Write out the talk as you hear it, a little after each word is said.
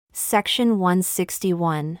Section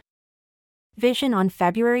 161. Vision on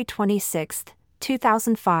February 26,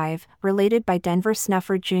 2005, related by Denver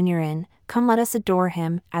Snufford Jr. in Come Let Us Adore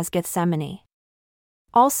Him as Gethsemane.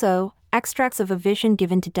 Also, extracts of a vision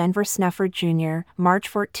given to Denver Snufford Jr., March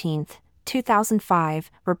 14,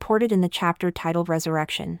 2005, reported in the chapter titled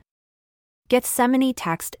Resurrection. Gethsemane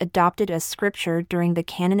text adopted as scripture during the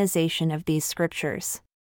canonization of these scriptures.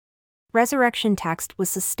 Resurrection text was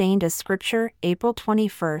sustained as scripture April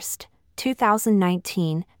 21,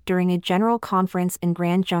 2019, during a general conference in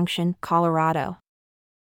Grand Junction, Colorado.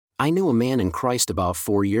 I knew a man in Christ about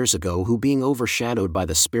 4 years ago who, being overshadowed by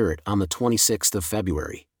the Spirit on the 26th of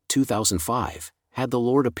February, 2005, had the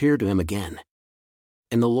Lord appear to him again.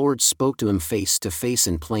 And the Lord spoke to him face to face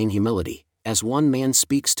in plain humility, as one man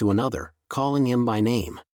speaks to another, calling him by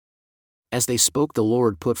name. As they spoke, the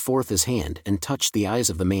Lord put forth his hand and touched the eyes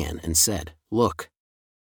of the man and said, "Look."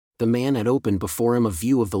 The man had opened before him a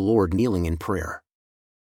view of the Lord kneeling in prayer.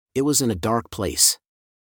 It was in a dark place.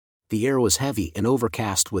 The air was heavy and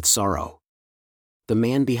overcast with sorrow. The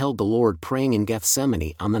man beheld the Lord praying in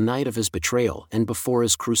Gethsemane on the night of his betrayal and before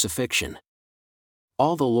his crucifixion.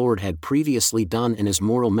 All the Lord had previously done in his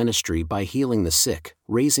mortal ministry by healing the sick,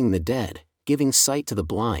 raising the dead, giving sight to the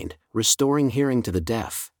blind, restoring hearing to the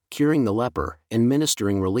deaf, curing the leper, and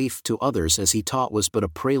ministering relief to others as he taught was but a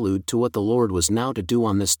prelude to what the Lord was now to do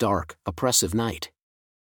on this dark, oppressive night.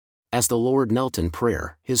 As the Lord knelt in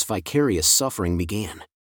prayer, his vicarious suffering began.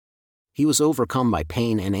 He was overcome by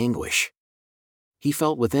pain and anguish. He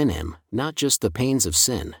felt within him, not just the pains of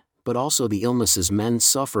sin, but also the illnesses men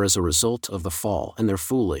suffer as a result of the fall and their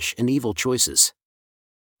foolish and evil choices.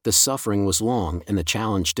 The suffering was long and the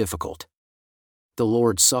challenge difficult. The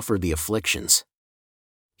Lord suffered the afflictions.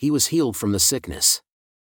 He was healed from the sickness.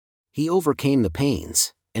 He overcame the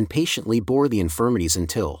pains, and patiently bore the infirmities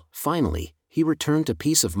until, finally, he returned to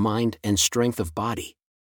peace of mind and strength of body.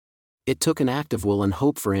 It took an act of will and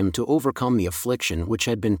hope for him to overcome the affliction which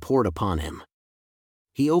had been poured upon him.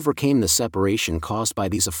 He overcame the separation caused by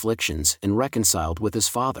these afflictions and reconciled with his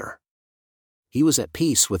Father. He was at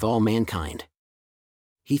peace with all mankind.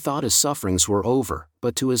 He thought his sufferings were over,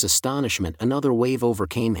 but to his astonishment another wave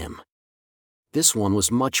overcame him. This one was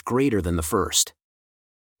much greater than the first.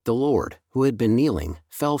 The Lord, who had been kneeling,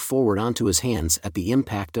 fell forward onto his hands at the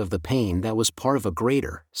impact of the pain that was part of a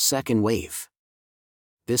greater, second wave.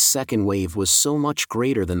 This second wave was so much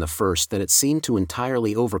greater than the first that it seemed to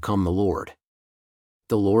entirely overcome the Lord.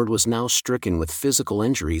 The Lord was now stricken with physical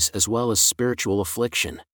injuries as well as spiritual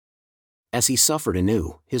affliction. As he suffered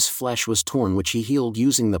anew, his flesh was torn, which he healed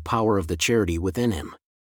using the power of the charity within him.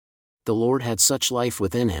 The Lord had such life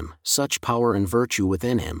within him, such power and virtue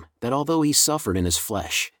within him, that although he suffered in his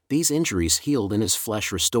flesh, these injuries healed and his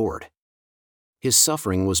flesh restored. His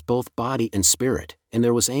suffering was both body and spirit, and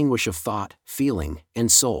there was anguish of thought, feeling,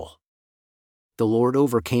 and soul. The Lord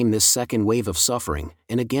overcame this second wave of suffering,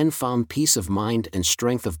 and again found peace of mind and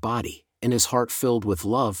strength of body, and his heart filled with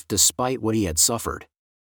love despite what he had suffered.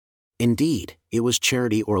 Indeed, it was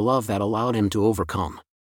charity or love that allowed him to overcome.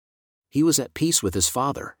 He was at peace with his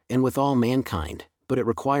Father, and with all mankind, but it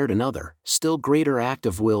required another, still greater act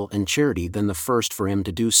of will and charity than the first for him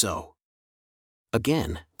to do so.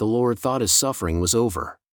 Again, the Lord thought his suffering was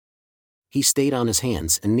over. He stayed on his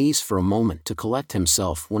hands and knees for a moment to collect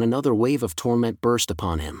himself when another wave of torment burst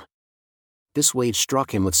upon him. This wave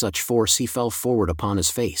struck him with such force he fell forward upon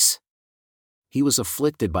his face. He was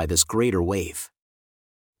afflicted by this greater wave.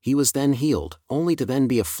 He was then healed, only to then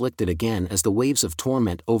be afflicted again as the waves of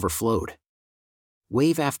torment overflowed.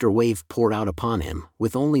 Wave after wave poured out upon him,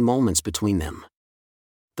 with only moments between them.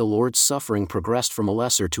 The Lord's suffering progressed from a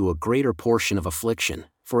lesser to a greater portion of affliction,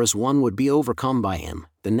 for as one would be overcome by him,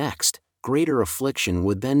 the next, greater affliction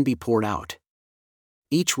would then be poured out.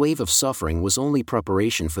 Each wave of suffering was only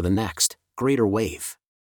preparation for the next, greater wave.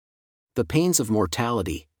 The pains of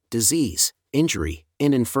mortality, disease, injury,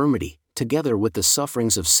 and infirmity, together with the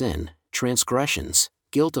sufferings of sin, transgressions,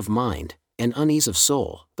 guilt of mind, and unease of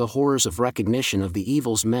soul, the horrors of recognition of the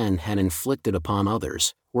evils men had inflicted upon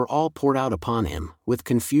others, were all poured out upon him, with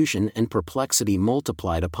confusion and perplexity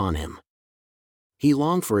multiplied upon him. He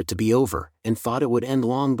longed for it to be over, and thought it would end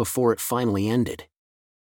long before it finally ended.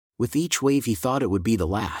 With each wave he thought it would be the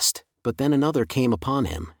last, but then another came upon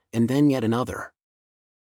him, and then yet another.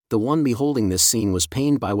 The one beholding this scene was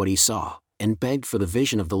pained by what he saw, and begged for the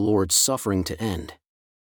vision of the Lord's suffering to end.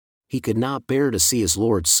 He could not bear to see his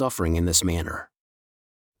Lord suffering in this manner.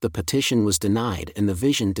 The petition was denied and the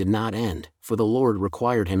vision did not end, for the Lord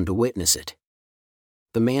required him to witness it.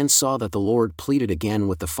 The man saw that the Lord pleaded again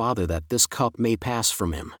with the Father that this cup may pass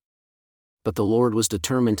from him. But the Lord was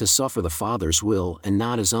determined to suffer the Father's will and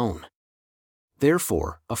not his own.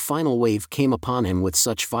 Therefore, a final wave came upon him with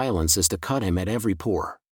such violence as to cut him at every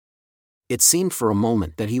pore. It seemed for a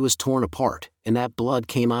moment that he was torn apart, and that blood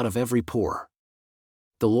came out of every pore.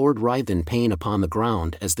 The Lord writhed in pain upon the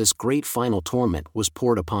ground as this great final torment was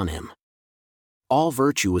poured upon him. All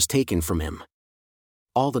virtue was taken from him.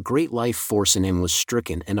 All the great life force in him was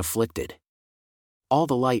stricken and afflicted. All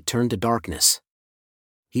the light turned to darkness.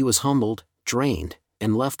 He was humbled, drained,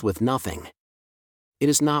 and left with nothing. It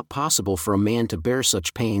is not possible for a man to bear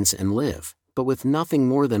such pains and live, but with nothing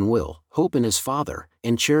more than will, hope in his Father,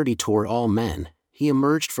 and charity toward all men, he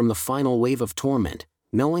emerged from the final wave of torment,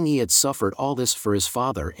 knowing he had suffered all this for his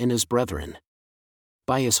Father and his brethren.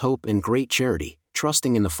 By his hope and great charity,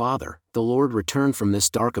 trusting in the Father, the Lord returned from this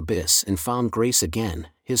dark abyss and found grace again,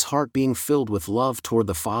 his heart being filled with love toward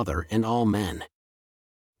the Father and all men.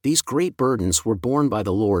 These great burdens were borne by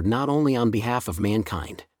the Lord not only on behalf of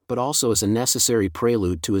mankind, but also as a necessary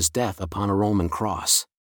prelude to his death upon a Roman cross.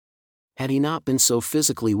 Had he not been so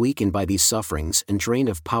physically weakened by these sufferings and drained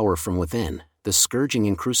of power from within, the scourging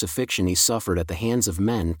and crucifixion he suffered at the hands of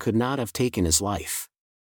men could not have taken his life.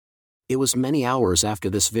 It was many hours after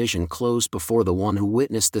this vision closed before the one who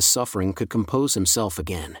witnessed this suffering could compose himself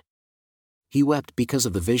again. He wept because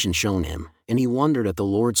of the vision shown him, and he wondered at the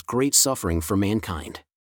Lord's great suffering for mankind.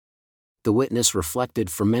 The witness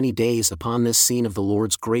reflected for many days upon this scene of the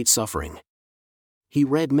Lord's great suffering. He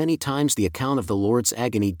read many times the account of the Lord's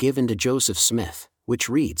agony given to Joseph Smith, which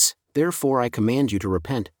reads, "Therefore I command you to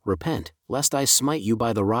repent, repent, lest I smite you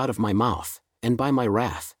by the rod of my mouth, and by my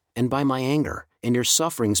wrath, and by my anger, and your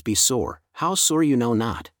sufferings be sore, how sore you know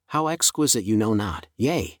not, how exquisite you know not,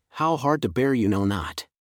 yea, how hard to bear you know not.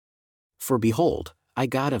 For behold, I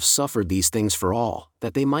God have suffered these things for all,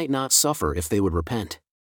 that they might not suffer if they would repent.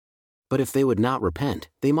 But if they would not repent,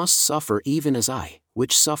 they must suffer even as I,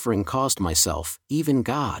 which suffering caused myself, even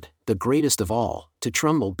God, the greatest of all, to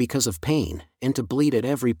tremble because of pain, and to bleed at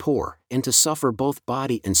every pore, and to suffer both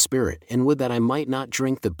body and spirit, and would that I might not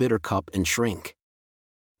drink the bitter cup and shrink.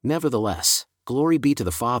 Nevertheless, glory be to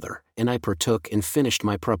the Father, and I partook and finished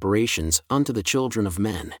my preparations unto the children of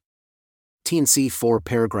men." T&C 4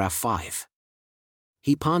 paragraph 5.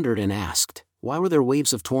 He pondered and asked, why were there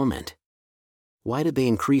waves of torment? Why did they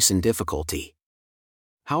increase in difficulty?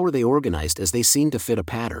 How were they organized as they seemed to fit a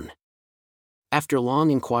pattern? After long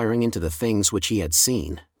inquiring into the things which he had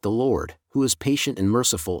seen, the Lord, who is patient and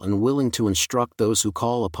merciful and willing to instruct those who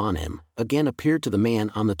call upon him, again appeared to the man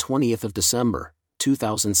on the 20th of December,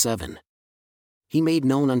 2007. He made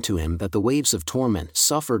known unto him that the waves of torment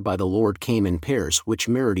suffered by the Lord came in pairs which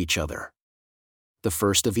mirrored each other. The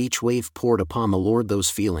first of each wave poured upon the Lord those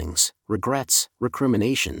feelings, regrets,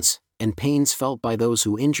 recriminations, and pains felt by those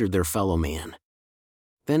who injured their fellow man.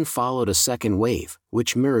 Then followed a second wave,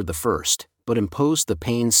 which mirrored the first, but imposed the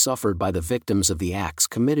pains suffered by the victims of the acts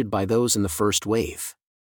committed by those in the first wave.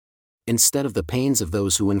 Instead of the pains of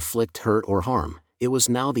those who inflict hurt or harm, it was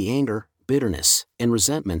now the anger, bitterness, and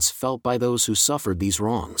resentments felt by those who suffered these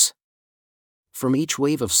wrongs. From each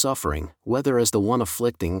wave of suffering, whether as the one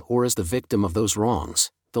afflicting or as the victim of those wrongs,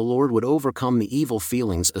 the Lord would overcome the evil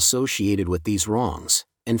feelings associated with these wrongs,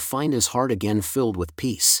 and find his heart again filled with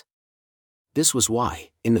peace. This was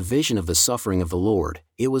why, in the vision of the suffering of the Lord,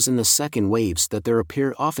 it was in the second waves that there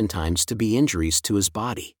appeared oftentimes to be injuries to his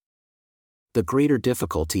body. The greater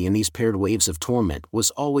difficulty in these paired waves of torment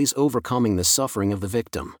was always overcoming the suffering of the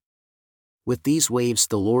victim. With these waves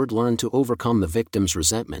the Lord learned to overcome the victim's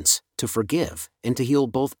resentments, to forgive, and to heal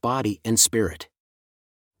both body and spirit.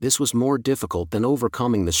 This was more difficult than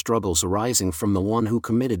overcoming the struggles arising from the one who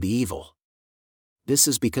committed the evil. This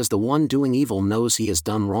is because the one doing evil knows he has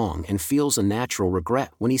done wrong and feels a natural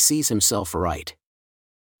regret when he sees himself aright.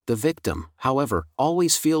 The victim, however,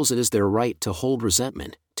 always feels it is their right to hold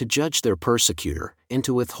resentment, to judge their persecutor, and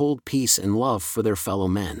to withhold peace and love for their fellow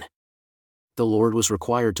men. The Lord was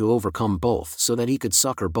required to overcome both so that he could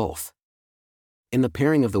succor both. In the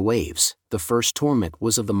pairing of the waves, the first torment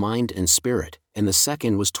was of the mind and spirit, and the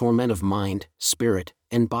second was torment of mind, spirit,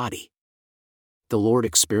 and body. The Lord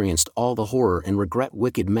experienced all the horror and regret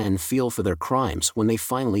wicked men feel for their crimes when they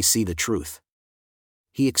finally see the truth.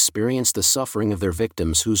 He experienced the suffering of their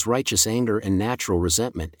victims whose righteous anger and natural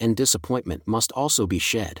resentment and disappointment must also be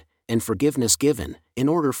shed, and forgiveness given, in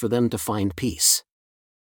order for them to find peace.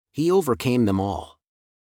 He overcame them all.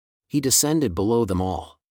 He descended below them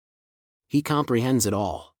all. He comprehends it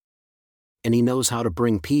all. And he knows how to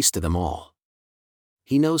bring peace to them all.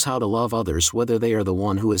 He knows how to love others whether they are the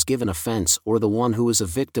one who has given offense or the one who is a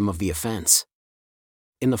victim of the offense.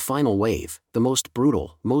 In the final wave, the most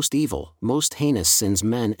brutal, most evil, most heinous sins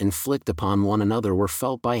men inflict upon one another were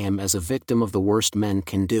felt by him as a victim of the worst men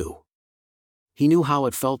can do. He knew how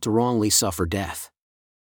it felt to wrongly suffer death.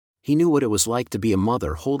 He knew what it was like to be a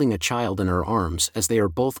mother holding a child in her arms as they are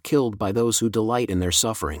both killed by those who delight in their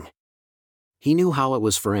suffering. He knew how it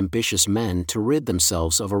was for ambitious men to rid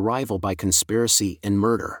themselves of a rival by conspiracy and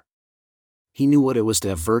murder. He knew what it was to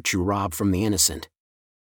have virtue robbed from the innocent.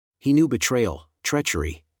 He knew betrayal,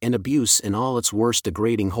 treachery, and abuse in all its worst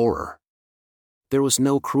degrading horror. There was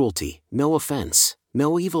no cruelty, no offense,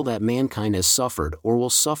 no evil that mankind has suffered or will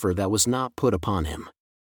suffer that was not put upon him.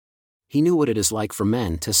 He knew what it is like for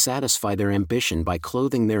men to satisfy their ambition by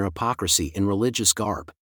clothing their hypocrisy in religious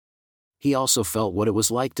garb. He also felt what it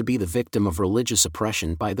was like to be the victim of religious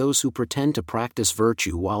oppression by those who pretend to practice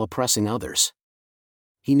virtue while oppressing others.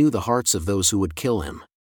 He knew the hearts of those who would kill him.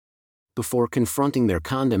 Before confronting their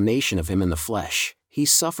condemnation of him in the flesh, he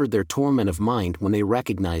suffered their torment of mind when they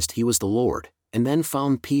recognized he was the Lord, and then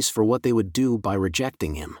found peace for what they would do by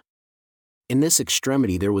rejecting him. In this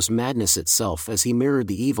extremity there was madness itself as he mirrored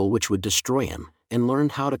the evil which would destroy him, and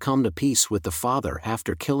learned how to come to peace with the Father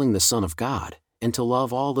after killing the Son of God, and to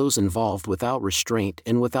love all those involved without restraint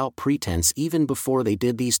and without pretense even before they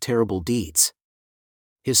did these terrible deeds.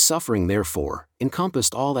 His suffering, therefore,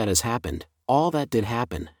 encompassed all that has happened, all that did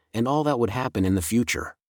happen, and all that would happen in the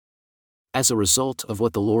future. As a result of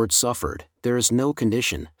what the Lord suffered, there is no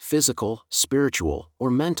condition, physical, spiritual,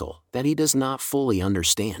 or mental, that he does not fully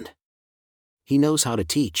understand. He knows how to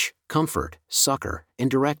teach, comfort, succor,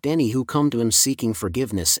 and direct any who come to him seeking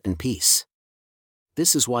forgiveness and peace.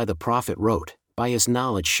 This is why the prophet wrote, "By his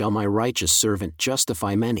knowledge shall my righteous servant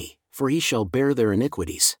justify many, for he shall bear their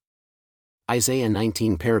iniquities." Isaiah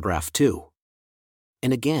 19 paragraph 2.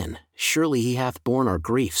 And again, "Surely he hath borne our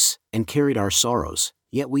griefs, and carried our sorrows,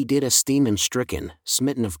 yet we did esteem him stricken,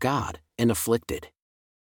 smitten of God, and afflicted.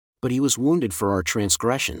 But he was wounded for our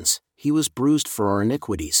transgressions, he was bruised for our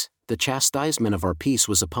iniquities, the chastisement of our peace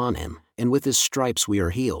was upon him, and with his stripes we are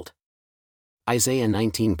healed." Isaiah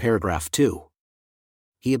 19 paragraph 2.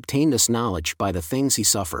 He obtained this knowledge by the things he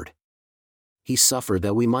suffered. He suffered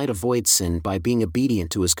that we might avoid sin by being obedient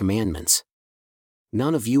to his commandments.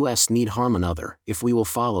 None of us need harm another if we will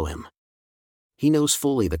follow him. He knows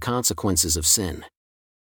fully the consequences of sin.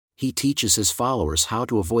 He teaches his followers how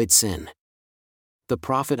to avoid sin. The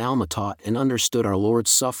prophet Alma taught and understood our Lord's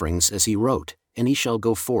sufferings as he wrote, "And he shall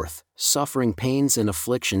go forth, suffering pains and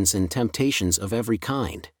afflictions and temptations of every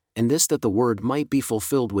kind, and this that the word might be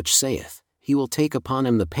fulfilled which saith, he will take upon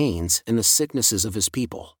him the pains and the sicknesses of his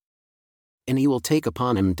people. And he will take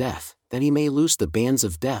upon him death, that he may loose the bands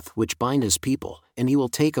of death which bind his people, and he will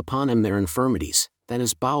take upon him their infirmities, that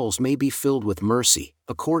his bowels may be filled with mercy,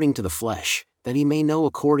 according to the flesh, that he may know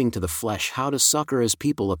according to the flesh how to succor his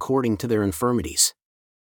people according to their infirmities."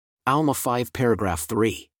 Alma 5 paragraph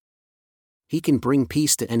 3. He can bring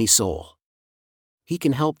peace to any soul. He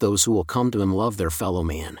can help those who will come to him love their fellow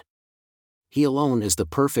man. He alone is the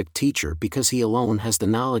perfect teacher because he alone has the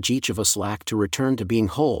knowledge each of us lack to return to being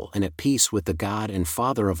whole and at peace with the God and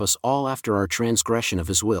Father of us all after our transgression of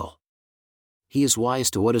his will. He is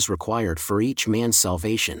wise to what is required for each man's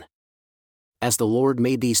salvation. As the Lord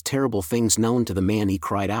made these terrible things known to the man, he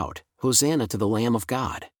cried out, "Hosanna to the Lamb of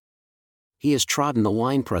God." He has trodden the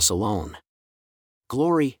winepress alone.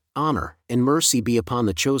 Glory, honor, and mercy be upon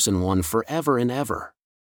the chosen one forever and ever.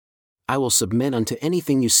 I will submit unto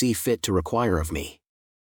anything you see fit to require of me.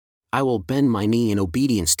 I will bend my knee in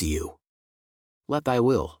obedience to you. Let thy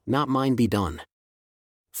will, not mine, be done.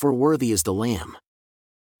 For worthy is the Lamb.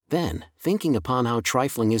 Then, thinking upon how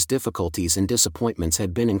trifling his difficulties and disappointments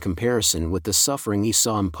had been in comparison with the suffering he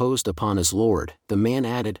saw imposed upon his Lord, the man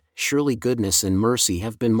added, "Surely goodness and mercy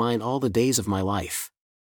have been mine all the days of my life."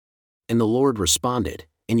 And the Lord responded,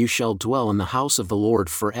 "And you shall dwell in the house of the Lord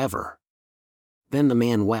forever." Then the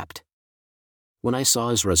man wept. When I saw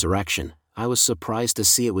his resurrection, I was surprised to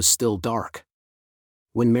see it was still dark.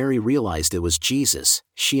 When Mary realized it was Jesus,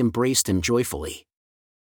 she embraced him joyfully.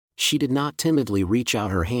 She did not timidly reach out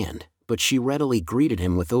her hand, but she readily greeted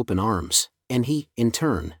him with open arms, and he, in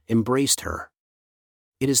turn, embraced her.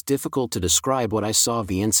 It is difficult to describe what I saw of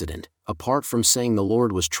the incident, apart from saying the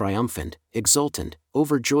Lord was triumphant, exultant,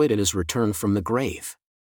 overjoyed at his return from the grave.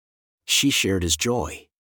 She shared his joy.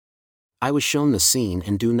 I was shown the scene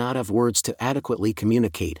and do not have words to adequately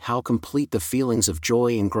communicate how complete the feelings of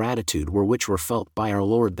joy and gratitude were which were felt by our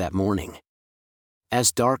Lord that morning.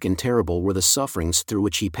 As dark and terrible were the sufferings through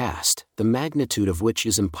which he passed, the magnitude of which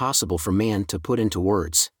is impossible for man to put into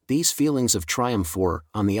words, these feelings of triumph were,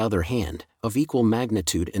 on the other hand, of equal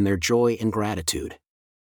magnitude in their joy and gratitude.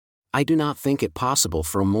 I do not think it possible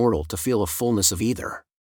for a mortal to feel a fullness of either.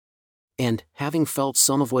 And, having felt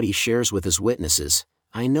some of what he shares with his witnesses,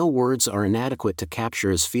 I know words are inadequate to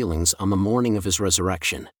capture his feelings on the morning of his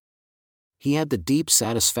resurrection. He had the deep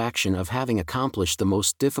satisfaction of having accomplished the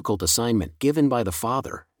most difficult assignment given by the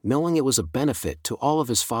Father, knowing it was a benefit to all of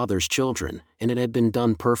his Father's children, and it had been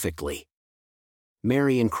done perfectly.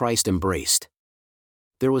 Mary and Christ embraced.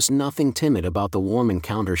 There was nothing timid about the warm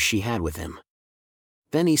encounter she had with him.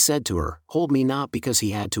 Then he said to her, "Hold me not," because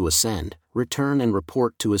he had to ascend, return and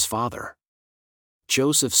report to his Father.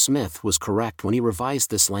 Joseph Smith was correct when he revised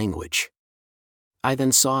this language. I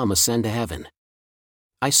then saw him ascend to heaven.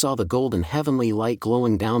 I saw the golden heavenly light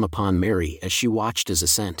glowing down upon Mary as she watched his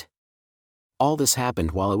ascent. All this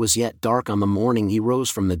happened while it was yet dark on the morning he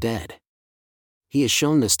rose from the dead. He has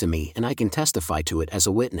shown this to me, and I can testify to it as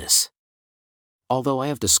a witness. Although I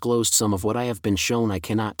have disclosed some of what I have been shown, I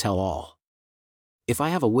cannot tell all. If I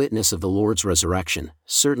have a witness of the Lord's resurrection,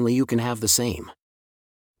 certainly you can have the same.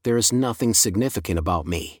 There is nothing significant about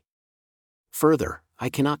me. Further, I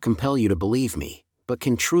cannot compel you to believe me, but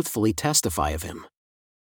can truthfully testify of him.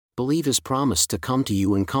 Believe his promise to come to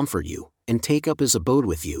you and comfort you, and take up his abode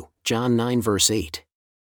with you, John 9 verse 8.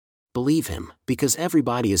 Believe him, because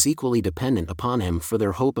everybody is equally dependent upon him for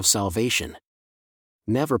their hope of salvation.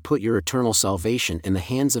 Never put your eternal salvation in the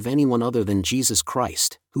hands of anyone other than Jesus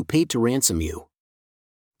Christ, who paid to ransom you.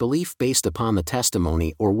 Belief based upon the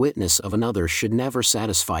testimony or witness of another should never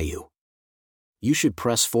satisfy you. You should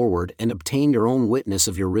press forward and obtain your own witness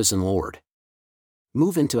of your risen Lord.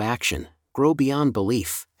 Move into action, grow beyond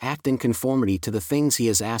belief, act in conformity to the things he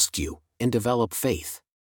has asked you, and develop faith.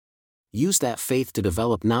 Use that faith to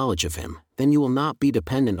develop knowledge of him, then you will not be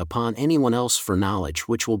dependent upon anyone else for knowledge,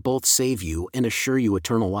 which will both save you and assure you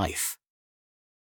eternal life.